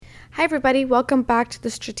Hi, everybody. Welcome back to the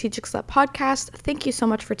Strategic Slut podcast. Thank you so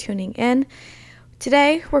much for tuning in.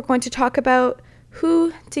 Today, we're going to talk about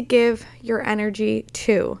who to give your energy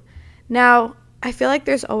to. Now, I feel like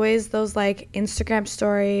there's always those Instagram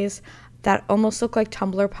stories that almost look like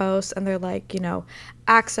Tumblr posts, and they're like,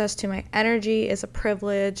 access to my energy is a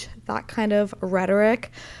privilege, that kind of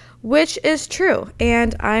rhetoric, which is true.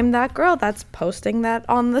 And I'm that girl that's posting that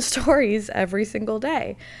on the stories every single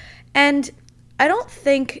day. And I don't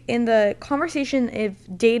think in the conversation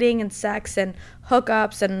of dating and sex and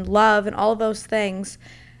hookups and love and all those things,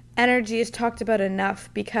 energy is talked about enough,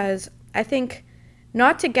 because I think,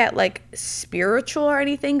 not to get spiritual or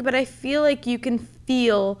anything, but I feel like you can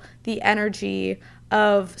feel the energy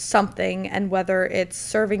of something and whether it's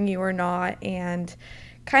serving you or not, and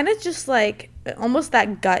kind of just almost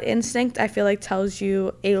that gut instinct, I feel like tells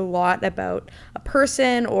you a lot about a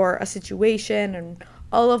person or a situation and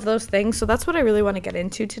all of those things. So that's what I really want to get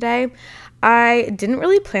into today. I didn't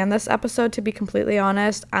really plan this episode, to be completely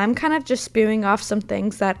honest. I'm kind of just spewing off some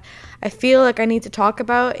things that I feel like I need to talk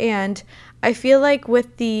about, and I feel like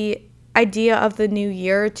with the idea of the new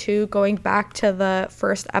year too, going back to the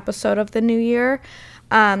first episode of the new year,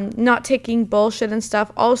 not taking bullshit and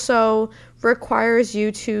stuff also requires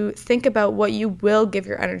you to think about what you will give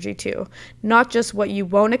your energy to, not just what you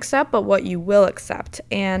won't accept, but what you will accept.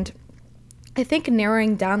 And I think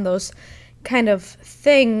narrowing down those kind of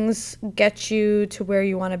things gets you to where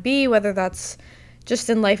you want to be, whether that's just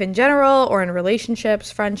in life in general or in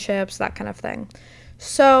relationships, friendships, that kind of thing.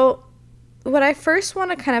 So what I first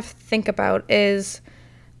want to kind of think about is,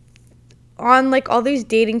 on all these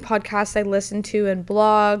dating podcasts I listen to and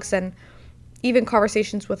blogs and even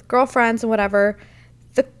conversations with girlfriends and whatever,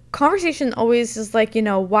 the conversation always is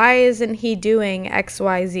why isn't he doing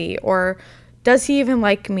XYZ? Or does he even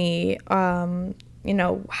like me?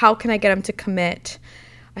 How can I get him to commit?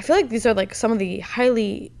 I feel like these are some of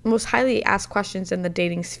the most highly asked questions in the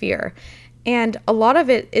dating sphere. And a lot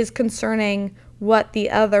of it is concerning what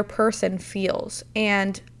the other person feels.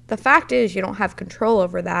 And the fact is, you don't have control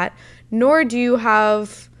over that, nor do you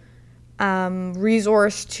have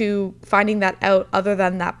resource to finding that out other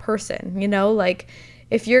than that person.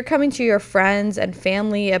 If you're coming to your friends and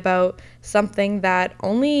family about something that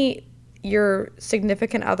only your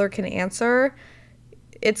significant other can answer,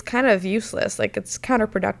 it's kind of useless. It's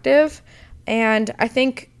counterproductive. And I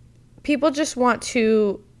think people just want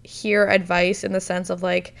to hear advice in the sense of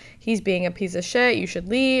he's being a piece of shit, you should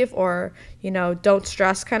leave, or don't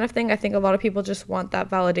stress kind of thing. I think a lot of people just want that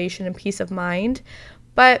validation and peace of mind.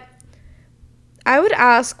 But I would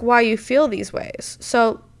ask why you feel these ways.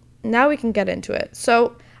 So now we can get into it.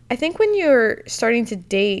 So I think when you're starting to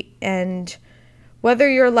date, and whether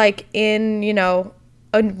you're in,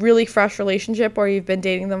 a really fresh relationship, or you've been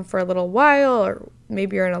dating them for a little while, or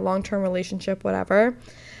maybe you're in a long-term relationship, whatever,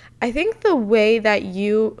 I think the way that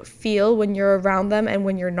you feel when you're around them and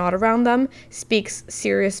when you're not around them speaks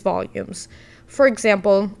serious volumes. For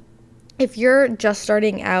example, if you're just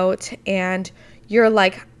starting out and you're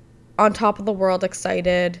on top of the world,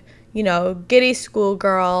 excited, giddy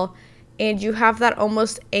schoolgirl, and you have that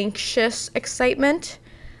almost anxious excitement,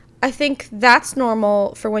 I think that's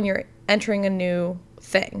normal for when you're entering a new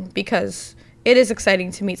thing, because it is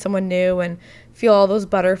exciting to meet someone new and feel all those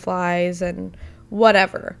butterflies and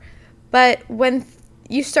whatever. But when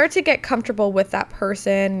you start to get comfortable with that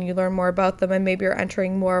person, you learn more about them, and maybe you're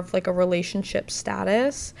entering more of a relationship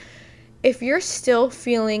status, if you're still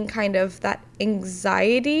feeling kind of that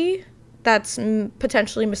anxiety that's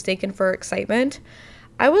potentially mistaken for excitement,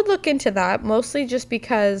 I would look into that, mostly just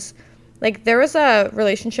because there was a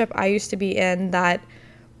relationship I used to be in that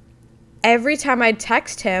every time I'd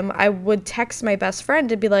text him, I would text my best friend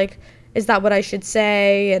to be like, is that what I should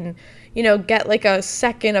say? And, get a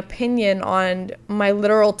second opinion on my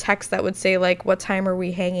literal text that would say what time are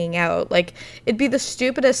we hanging out? It'd be the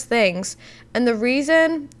stupidest things. And the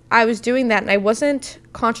reason I was doing that, and I wasn't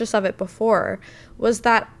conscious of it before, was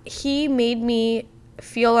that he made me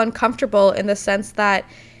feel uncomfortable in the sense that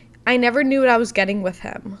I never knew what I was getting with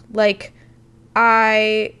him.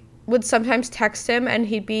 I would sometimes text him and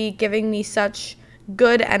he'd be giving me such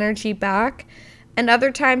good energy back, and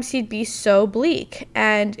other times he'd be so bleak.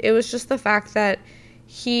 And it was just the fact that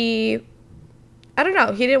he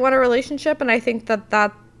didn't want a relationship, and I think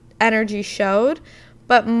that energy showed.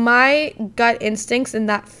 But my gut instincts and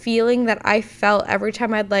that feeling that I felt every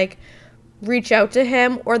time I'd reach out to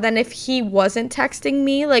him, or then if he wasn't texting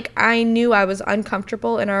me, I knew I was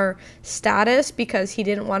uncomfortable in our status because he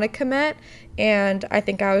didn't want to commit, and I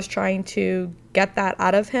think I was trying to get that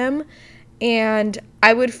out of him. And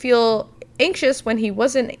I would feel anxious when he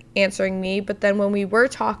wasn't answering me, but then when we were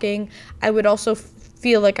talking, I would also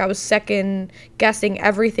feel like I was second guessing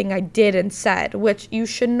everything I did and said, which you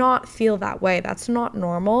should not feel that way. That's not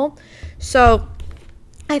normal. So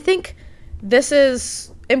I think this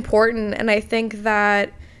is important, and I think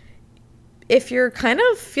that if you're kind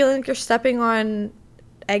of feeling like you're stepping on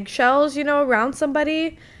eggshells, around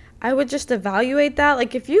somebody, I would just evaluate that.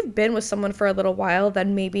 Like, if you've been with someone for a little while,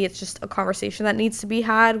 then maybe it's just a conversation that needs to be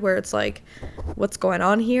had where it's like, what's going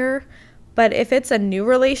on here? But if it's a new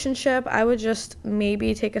relationship, I would just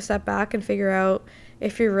maybe take a step back and figure out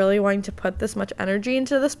if you're really wanting to put this much energy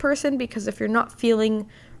into this person, because if you're not feeling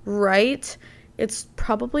right, it's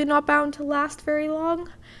probably not bound to last very long.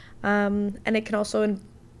 And it can also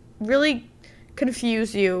really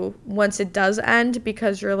confuse you once it does end,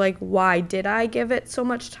 because you're like, why did I give it so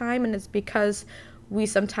much time? And it's because we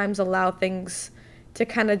sometimes allow things to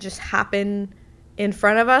kind of just happen in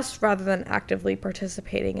front of us rather than actively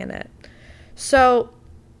participating in it. So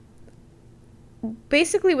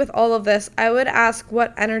basically with all of this, I would ask,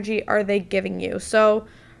 what energy are they giving you? So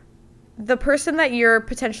the person that you're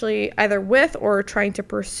potentially either with or trying to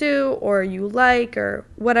pursue or you like, or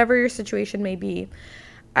whatever your situation may be,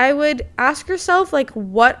 I would ask yourself, like,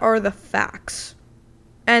 what are the facts?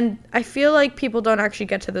 And I feel like people don't actually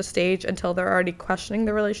get to this stage until they're already questioning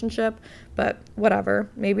the relationship, but whatever.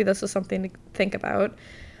 Maybe this is something to think about.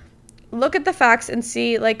 Look at the facts and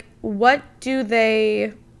see, like, what do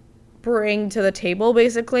they bring to the table,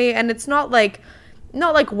 basically. And it's not like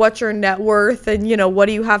what's your net worth and, what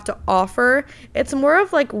do you have to offer. It's more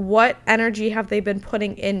of like, what energy have they been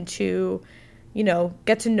putting into,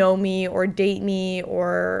 get to know me or date me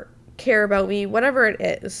or care about me, whatever it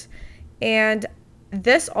is. And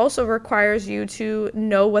this also requires you to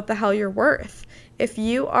know what the hell you're worth. If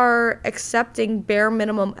you are accepting bare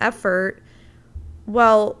minimum effort,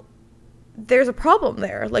 well, there's a problem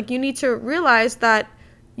there. Like, you need to realize that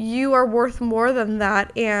you are worth more than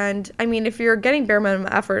that. And I mean, if you're getting bare minimum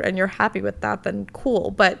effort and you're happy with that, then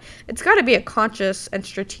cool. But it's got to be a conscious and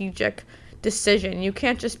strategic decision. You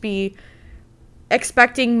can't just be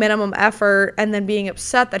expecting minimum effort and then being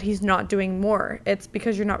upset that he's not doing more. It's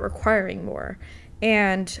because you're not requiring more.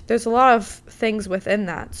 And there's a lot of things within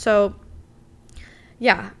that. So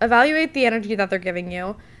yeah, evaluate the energy that they're giving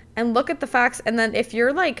you and look at the facts. And then if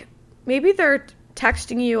you're like, maybe they're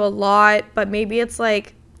texting you a lot, but maybe it's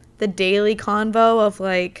like the daily convo of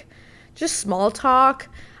like just small talk,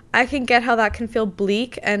 I can get how that can feel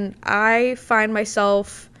bleak. And I find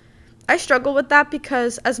myself, I struggle with that,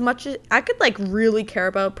 because as much as I could like really care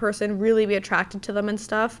about a person, really be attracted to them and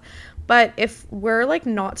stuff, but if we're like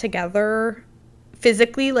not together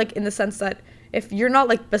physically, like in the sense that if you're not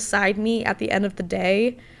like beside me at the end of the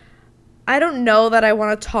day, I don't know that I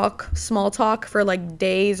want to talk small talk for like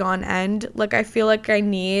days on end. Like, I feel like I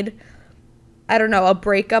need, I don't know, a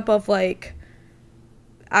breakup of like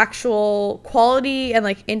actual quality and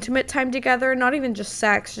like intimate time together, not even just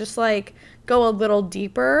sex, just like go a little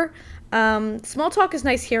deeper. Small talk is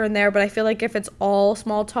nice here and there, but I feel like if it's all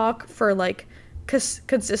small talk for like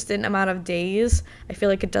consistent amount of days, I feel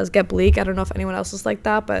like it does get bleak. I don't know if anyone else is like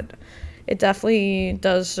that, but it definitely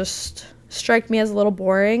does just strike me as a little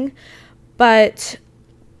boring. But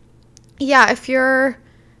yeah, if you're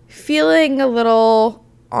feeling a little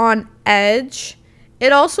on edge,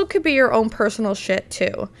 it also could be your own personal shit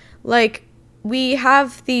too. Like, we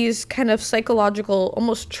have these kind of psychological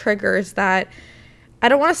almost triggers that, I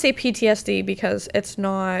don't want to say PTSD because it's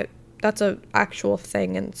not, that's an actual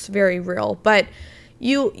thing and it's very real, but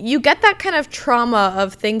you get that kind of trauma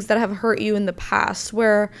of things that have hurt you in the past,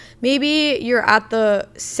 where maybe you're at the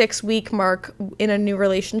 6-week mark in a new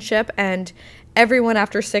relationship and everyone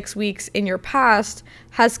after 6 weeks in your past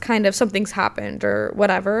has kind of, something's happened or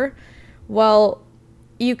whatever. Well,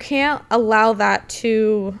 you can't allow that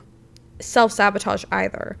to self-sabotage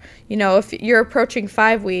either. If you're approaching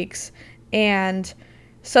 5 weeks and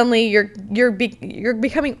suddenly you're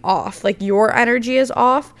becoming off, like your energy is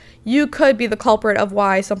off, you could be the culprit of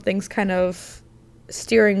why something's kind of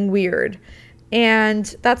steering weird. And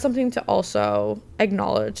that's something to also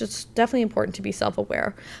acknowledge. It's definitely important to be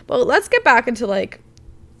self-aware. But let's get back into like,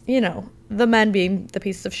 the men being the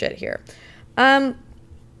pieces of shit here.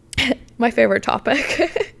 My favorite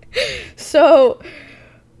topic. So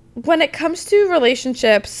when it comes to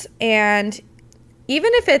relationships, and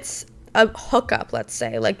even if it's a hookup, let's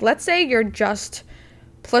say you're just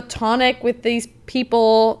platonic with these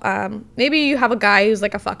people, maybe you have a guy who's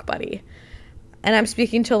like a fuck buddy, and I'm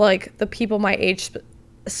speaking to like the people my age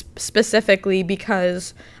specifically,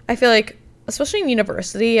 because I feel like, especially in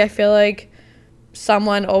university, I feel like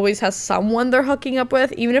someone always has someone they're hooking up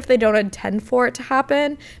with, even if they don't intend for it to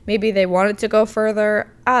happen. Maybe they want it to go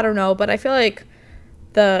further. I don't know, but I feel like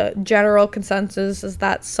the general consensus is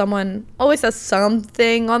that someone always has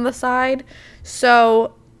something on the side.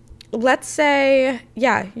 So let's say,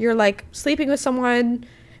 yeah, you're like sleeping with someone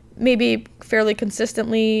maybe fairly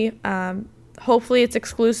consistently. Hopefully it's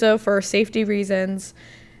exclusive for safety reasons.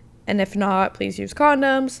 And if not, please use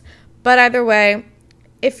condoms. But either way,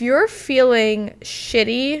 if you're feeling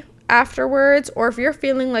shitty afterwards, or if you're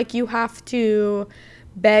feeling like you have to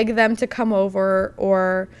beg them to come over,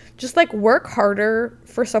 or just like work harder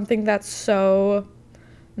for something that's so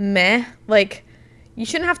meh, like you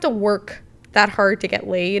shouldn't have to work that hard to get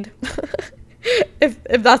laid. if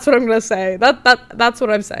that's what I'm gonna say, that's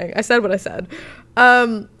what I'm saying. I said what I said.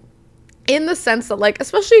 In the sense that, like,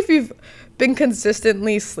 especially if you've been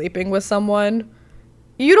consistently sleeping with someone,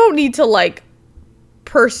 you don't need to like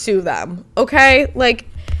pursue them, okay? Like,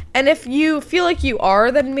 and if you feel like you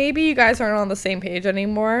are, then maybe you guys aren't on the same page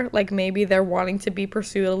anymore. Like, maybe they're wanting to be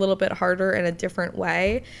pursued a little bit harder in a different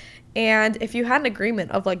way. And if you had an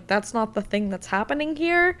agreement of, like, that's not the thing that's happening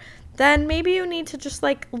here, then maybe you need to just,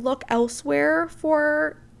 like, look elsewhere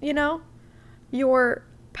for, you know, your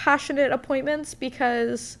passionate appointments,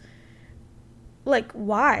 because, like,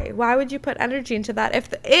 why? Why would you put energy into that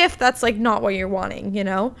if that's, like, not what you're wanting, you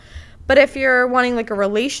know? But if you're wanting, like, a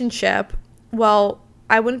relationship, well,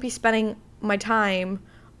 I wouldn't be spending my time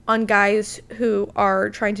on guys who are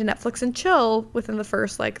trying to Netflix and chill within the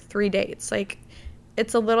first, like, 3 dates. Like,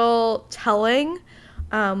 it's a little telling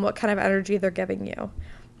what kind of energy they're giving you.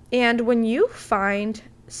 And when you find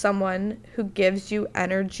someone who gives you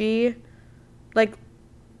energy, like,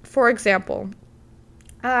 for example,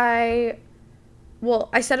 I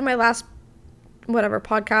said in my last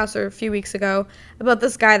podcast or a few weeks ago about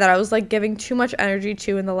this guy that I was like giving too much energy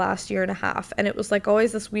to in the last year and a half, and it was like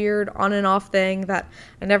always this weird on and off thing that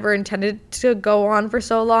I never intended to go on for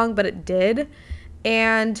so long, but it did.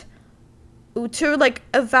 And to like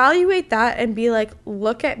evaluate that and be like,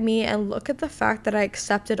 look at me and look at the fact that I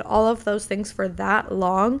accepted all of those things for that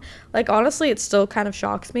long, like honestly it still kind of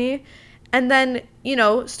shocks me. And then, you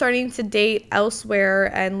know, starting to date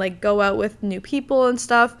elsewhere and like go out with new people and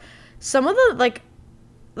stuff, some of the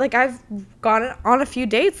like I've gone on a few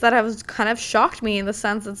dates that have kind of shocked me, in the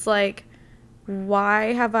sense it's like,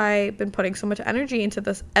 why have I been putting so much energy into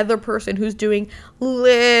this other person who's doing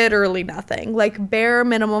literally nothing, like bare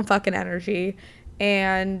minimum fucking energy?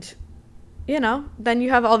 And, you know, then you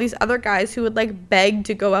have all these other guys who would like beg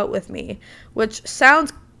to go out with me, which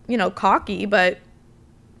sounds, you know, cocky, but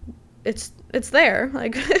it's there.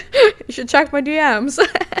 Like, you should check my DMs.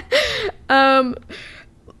 That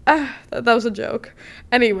was a joke.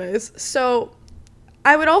 Anyways, so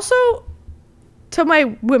I would also, to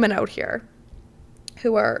my women out here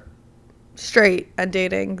who are straight and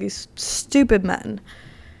dating these stupid men,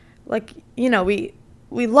 like, you know, we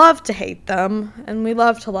love to hate them and we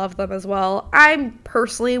love to love them as well. I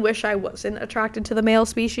personally wish I wasn't attracted to the male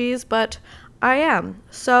species, but I am.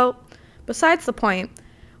 So besides the point,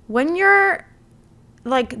 when you're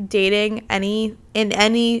like dating in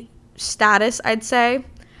any status, I'd say,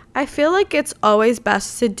 I feel like it's always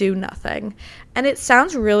best to do nothing. And it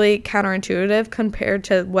sounds really counterintuitive compared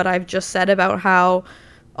to what I've just said about how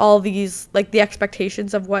all these, like, the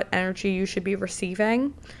expectations of what energy you should be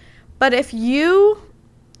receiving. But if you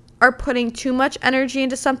are putting too much energy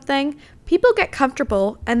into something, people get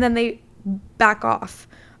comfortable and then they back off.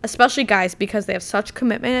 Especially guys, because they have such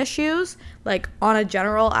commitment issues, like on a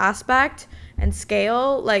general aspect and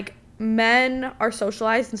scale. Like, men are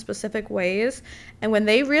socialized in specific ways, and when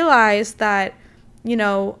they realize that, you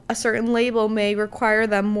know, a certain label may require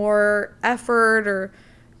them more effort or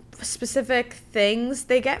specific things,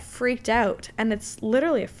 they get freaked out, and it's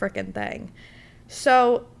literally a freaking thing.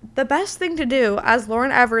 So the best thing to do, as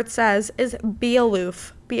Lauren Everett says, is be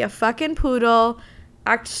aloof. Be a fucking poodle.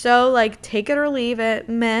 Act so like take it or leave it,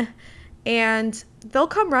 meh, and they'll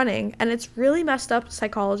come running. And it's really messed up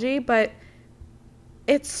psychology, but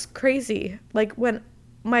it's crazy. Like, when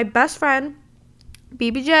my best friend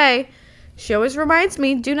BBJ, she always reminds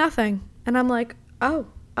me, do nothing, and I'm like, oh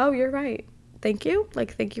you're right, thank you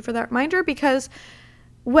for that reminder. Because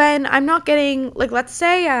when I'm not getting, like, let's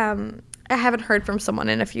say I haven't heard from someone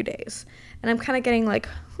in a few days and I'm kind of getting like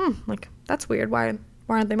like, that's weird, why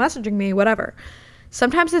aren't they messaging me, whatever.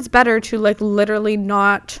 Sometimes it's better to like literally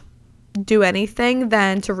not do anything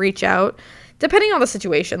than to reach out, depending on the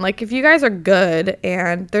situation. Like, if you guys are good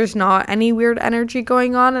and there's not any weird energy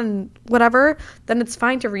going on and whatever, then it's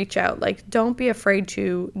fine to reach out. Like, don't be afraid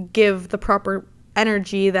to give the proper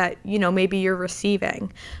energy that, maybe you're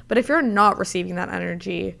receiving. But if you're not receiving that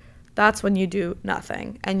energy, that's when you do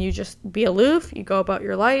nothing and you just be aloof, you go about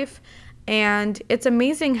your life. And it's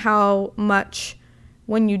amazing how much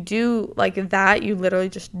when you do like that, you literally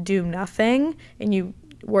just do nothing and you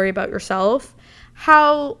worry about yourself,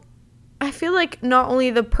 how I feel like not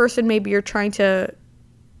only the person maybe you're trying to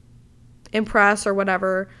impress or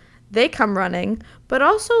whatever, they come running, but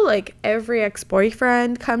also like every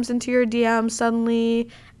ex-boyfriend comes into your DM suddenly,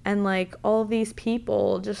 and like all these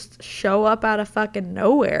people just show up out of fucking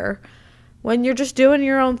nowhere when you're just doing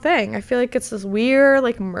your own thing. I feel like it's this weird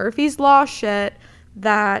like Murphy's Law shit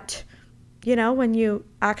that, when you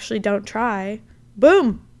actually don't try,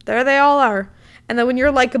 boom, there they all are. And then when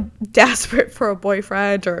you're like desperate for a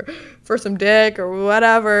boyfriend or for some dick or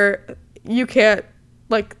whatever, you can't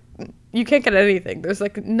get anything. There's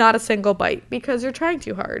like not a single bite because you're trying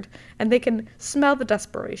too hard, and they can smell the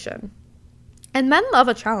desperation. And men love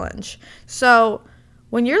a challenge. So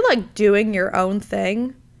when you're like doing your own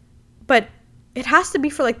thing, but it has to be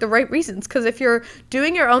for like the right reasons, because if you're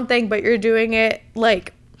doing your own thing but you're doing it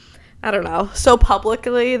like, I don't know, so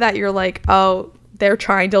publicly that you're like, oh, they're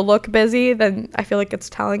trying to look busy, then I feel like it's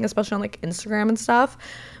telling, especially on like Instagram and stuff.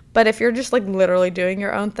 But if you're just like literally doing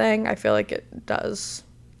your own thing, I feel like it does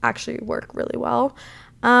actually work really well.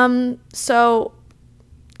 So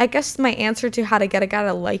I guess my answer to how to get a guy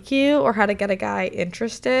to like you or how to get a guy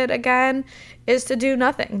interested again is to do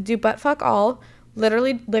nothing. Do butt fuck all.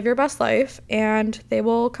 Literally live your best life, and they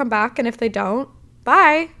will come back. And if they don't,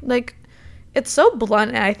 bye. Like, it's so blunt,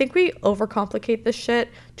 and I think we overcomplicate this shit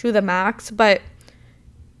to the max. But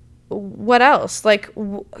what else? Like,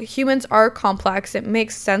 humans are complex. It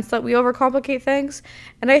makes sense that we overcomplicate things.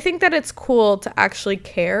 And I think that it's cool to actually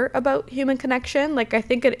care about human connection. Like, I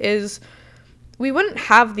think it is, we wouldn't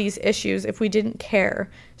have these issues if we didn't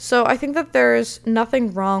care. So I think that there's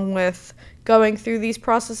nothing wrong with going through these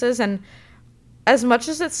processes. And as much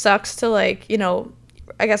as it sucks to like,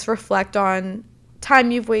 I guess reflect on time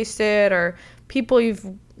you've wasted or people you've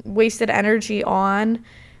wasted energy on,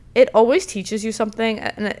 it always teaches you something.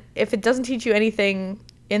 And if it doesn't teach you anything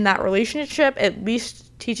in that relationship, at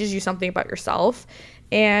least teaches you something about yourself.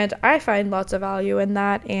 And I find lots of value in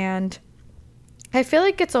that. And I feel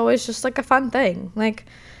like it's always just like a fun thing. Like,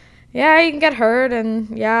 yeah, you can get hurt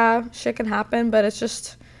and yeah, shit can happen, but it's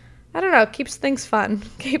just, I don't know, it keeps things fun,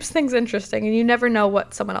 keeps things interesting, and you never know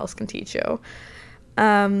what someone else can teach you.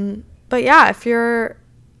 But yeah, if you're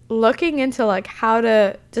looking into like how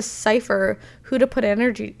to decipher who to put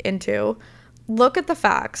energy into, look at the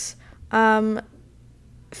facts.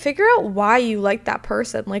 Figure out why you like that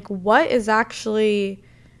person. Like, what is actually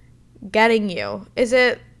getting you? Is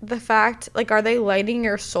it the fact, like, are they lighting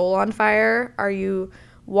your soul on fire? Are you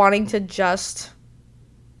wanting to just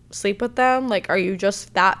sleep with them? Like, are you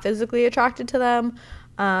just that physically attracted to them?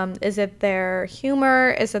 Is it their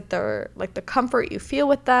humor? Is it their, like, the comfort you feel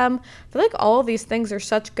with them? I feel like all of these things are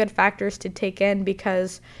such good factors to take in,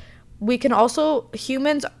 because we can also,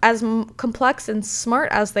 humans, as complex and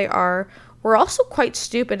smart as they are, we're also quite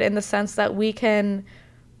stupid in the sense that we can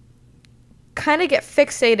kind of get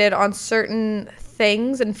fixated on certain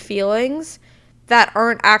things and feelings that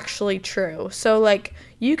aren't actually true. So like,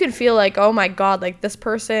 you can feel like, oh my God, like this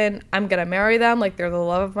person, I'm gonna marry them, like they're the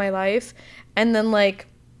love of my life, and then like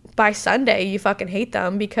by Sunday you fucking hate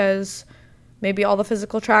them because maybe all the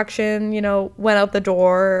physical attraction, went out the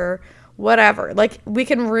door or whatever. Like, we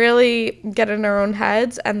can really get in our own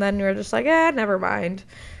heads, and then you're just like, never mind.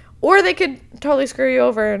 Or they could totally screw you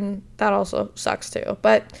over, and that also sucks too.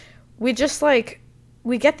 But we just like,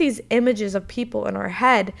 we get these images of people in our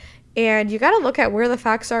head, and you got to look at where the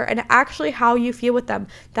facts are and actually how you feel with them.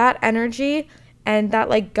 That energy and that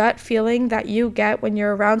like gut feeling that you get when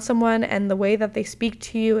you're around someone, and the way that they speak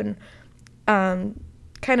to you and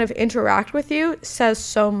kind of interact with you says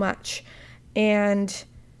so much. And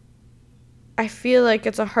I feel like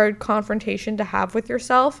it's a hard confrontation to have with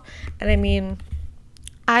yourself. And I mean,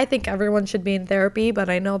 I think everyone should be in therapy, but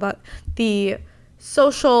I know that the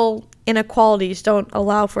social inequalities don't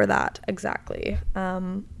allow for that exactly.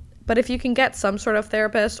 But if you can get some sort of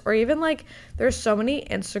therapist, or even like, there's so many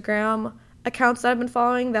Instagram accounts that I've been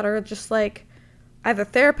following that are just like either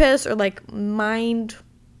therapists or like mind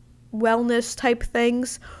wellness type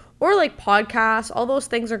things, or like podcasts. All those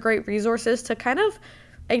things are great resources to kind of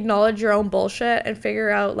acknowledge your own bullshit and figure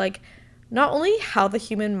out like not only how the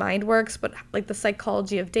human mind works, but like the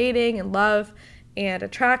psychology of dating and love and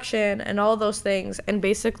attraction and all those things, and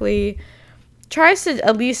basically tries to,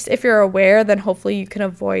 at least if you're aware, then hopefully you can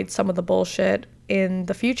avoid some of the bullshit in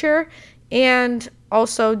the future, and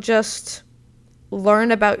also just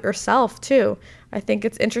learn about yourself too. I think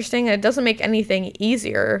it's interesting, and it doesn't make anything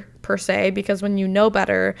easier per se, because when you know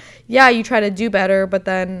better, yeah, you try to do better, but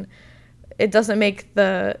then it doesn't make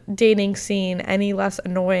the dating scene any less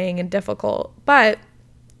annoying and difficult. But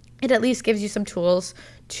it at least gives you some tools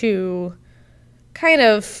to kind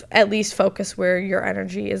of at least focus where your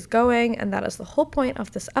energy is going, and that is the whole point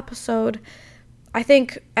of this episode. I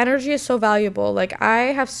think energy is so valuable. Like,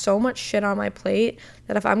 I have so much shit on my plate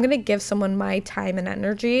that if I'm going to give someone my time and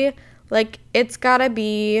energy, like, it's got to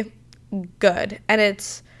be good. And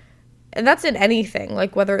that's in anything,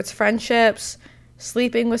 like whether it's friendships,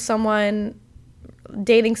 sleeping with someone,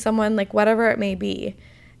 dating someone, like whatever it may be.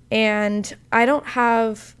 And I don't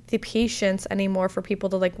have the patience anymore for people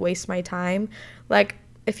to like waste my time. Like,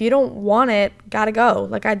 if you don't want it, gotta go.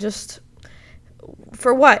 Like,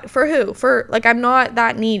 for what? For who? Like, I'm not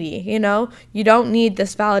that needy, you know? You don't need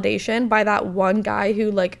this validation by that one guy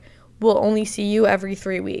who like will only see you every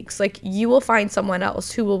 3 weeks. Like, you will find someone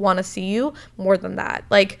else who will want to see you more than that.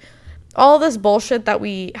 Like, all this bullshit that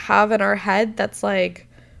we have in our head that's like,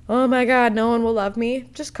 oh my God, no one will love me.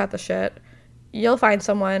 Just cut the shit. You'll find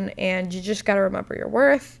someone, and you just got to remember your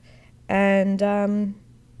worth. And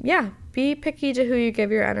yeah, be picky to who you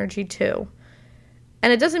give your energy to.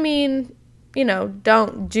 And it doesn't mean, you know,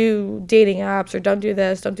 don't do dating apps or don't do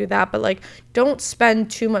this, don't do that. But like, don't spend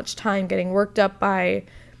too much time getting worked up by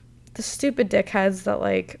the stupid dickheads that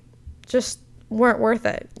like just weren't worth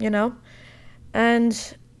it, you know?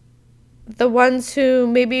 And the ones who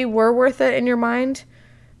maybe were worth it in your mind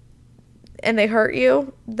and they hurt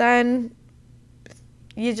you, then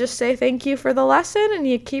you just say thank you for the lesson and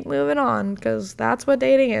you keep moving on, because that's what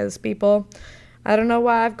dating is, people. I don't know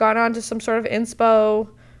why I've gone on to some sort of inspo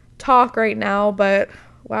talk right now, but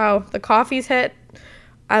wow, the coffee's hit.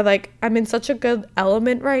 I'm in such a good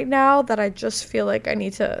element right now that I just feel like I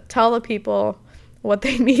need to tell the people what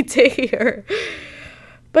they need to hear.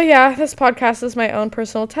 But yeah, this podcast is my own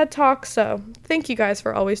personal TED Talk, so thank you guys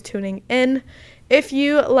for always tuning in. If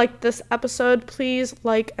you liked this episode, please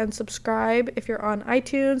like and subscribe if you're on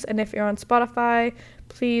iTunes, and if you're on Spotify,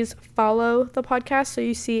 please follow the podcast so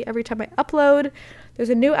you see every time I upload. There's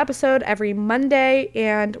a new episode every Monday,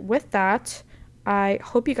 and with that, I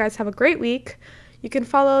hope you guys have a great week. You can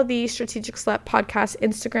follow the Strategic Slut Podcast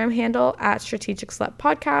Instagram handle at Strategic Slut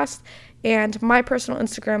Podcast, and my personal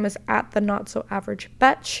Instagram is at the Not So Average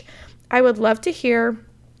Betch. I would love to hear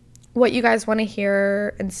what you guys want to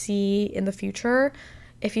hear and see in the future.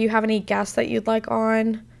 If you have any guests that you'd like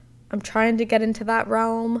on, I'm trying to get into that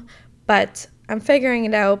realm, but I'm figuring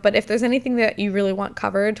it out. But if there's anything that you really want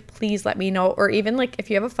covered, please let me know. Or even like if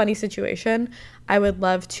you have a funny situation, I would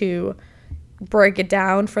love to break it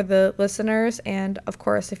down for the listeners. And of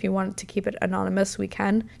course, if you want to keep it anonymous, we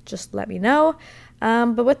can. Just let me know.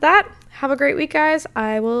 But with that, have a great week, guys.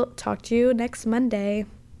 I will talk to you next Monday.